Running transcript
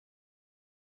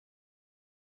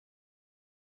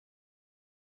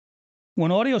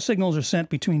When audio signals are sent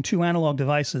between two analog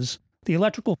devices, the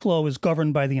electrical flow is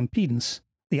governed by the impedance,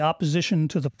 the opposition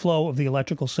to the flow of the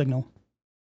electrical signal.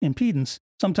 Impedance,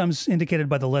 sometimes indicated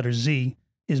by the letter Z,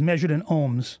 is measured in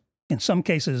ohms, in some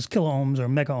cases kiloohms or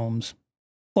megaohms.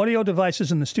 Audio devices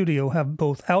in the studio have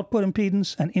both output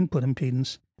impedance and input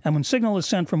impedance, and when signal is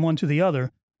sent from one to the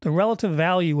other, the relative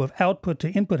value of output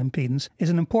to input impedance is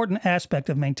an important aspect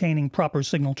of maintaining proper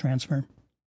signal transfer.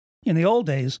 In the old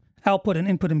days, output and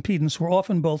input impedance were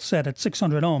often both set at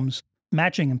 600 ohms,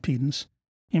 matching impedance.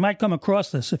 You might come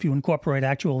across this if you incorporate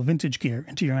actual vintage gear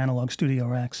into your analog studio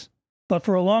racks. But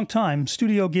for a long time,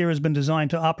 studio gear has been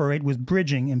designed to operate with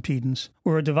bridging impedance,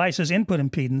 where a device's input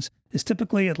impedance is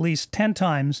typically at least 10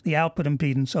 times the output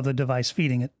impedance of the device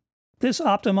feeding it. This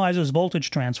optimizes voltage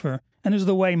transfer and is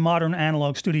the way modern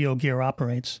analog studio gear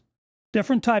operates.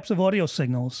 Different types of audio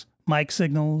signals, mic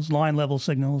signals, line level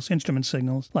signals, instrument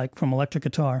signals, like from electric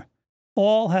guitar,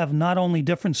 all have not only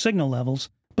different signal levels,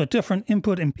 but different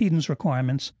input impedance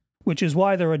requirements, which is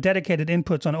why there are dedicated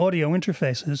inputs on audio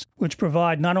interfaces which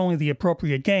provide not only the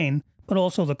appropriate gain, but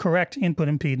also the correct input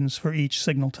impedance for each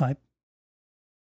signal type.